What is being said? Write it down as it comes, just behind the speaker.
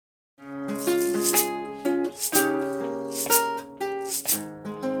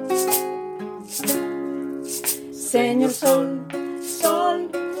Señor Sol,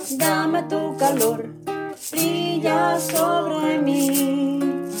 Sol, dame tu calor, brilla sobre mí.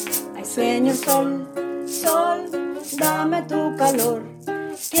 Ay, Señor Sol, Sol, dame tu calor,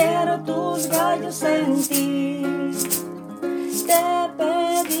 quiero tus rayos sentir. Te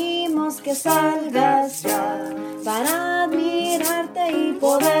pedimos que salgas ya para admirarte y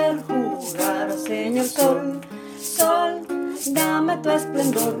poder jugar. Señor Sol, Sol, dame tu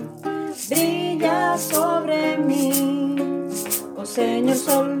esplendor, brilla sobre mí. Oh Señor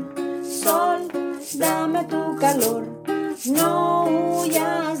Sol, Sol, dame tu calor, no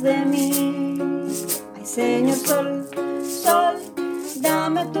huyas de mí. Ay Señor Sol, Sol,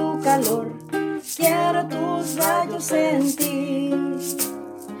 dame tu calor, quiero tus rayos sentir.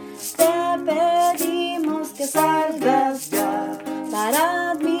 Te pedimos que salgas ya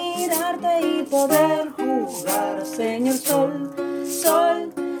para admirarte y poder jugar. Señor Sol,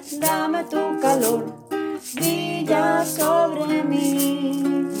 Sol, dame tu calor, brilla sobre mí.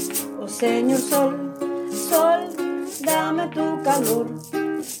 Oh Señor Sol, Sol, dame tu calor,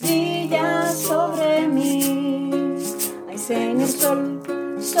 brilla sobre mí. Ay Señor Sol,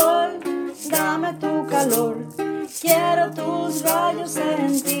 Sol, dame tu calor, quiero tus rayos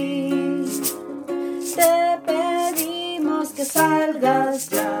sentir. Te pedimos que salgas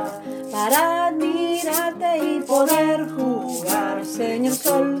ya para admirarte y poder jugar. Señor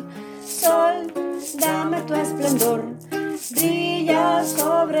Sol, Sol, dame tu esplendor, brilla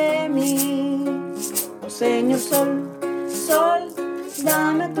sobre mí. Oh Señor Sol, Sol,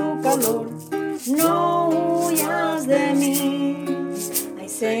 dame tu calor, no huyas de mí. Ay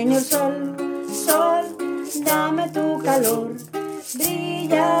Señor Sol, Sol, dame tu calor,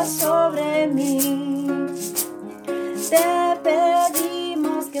 brilla sobre mí. Te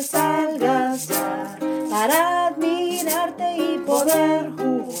pedimos que salgas ya para admirarte y poder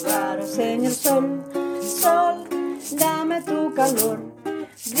jugar. Oh Señor Sol, Sol, dame tu calor,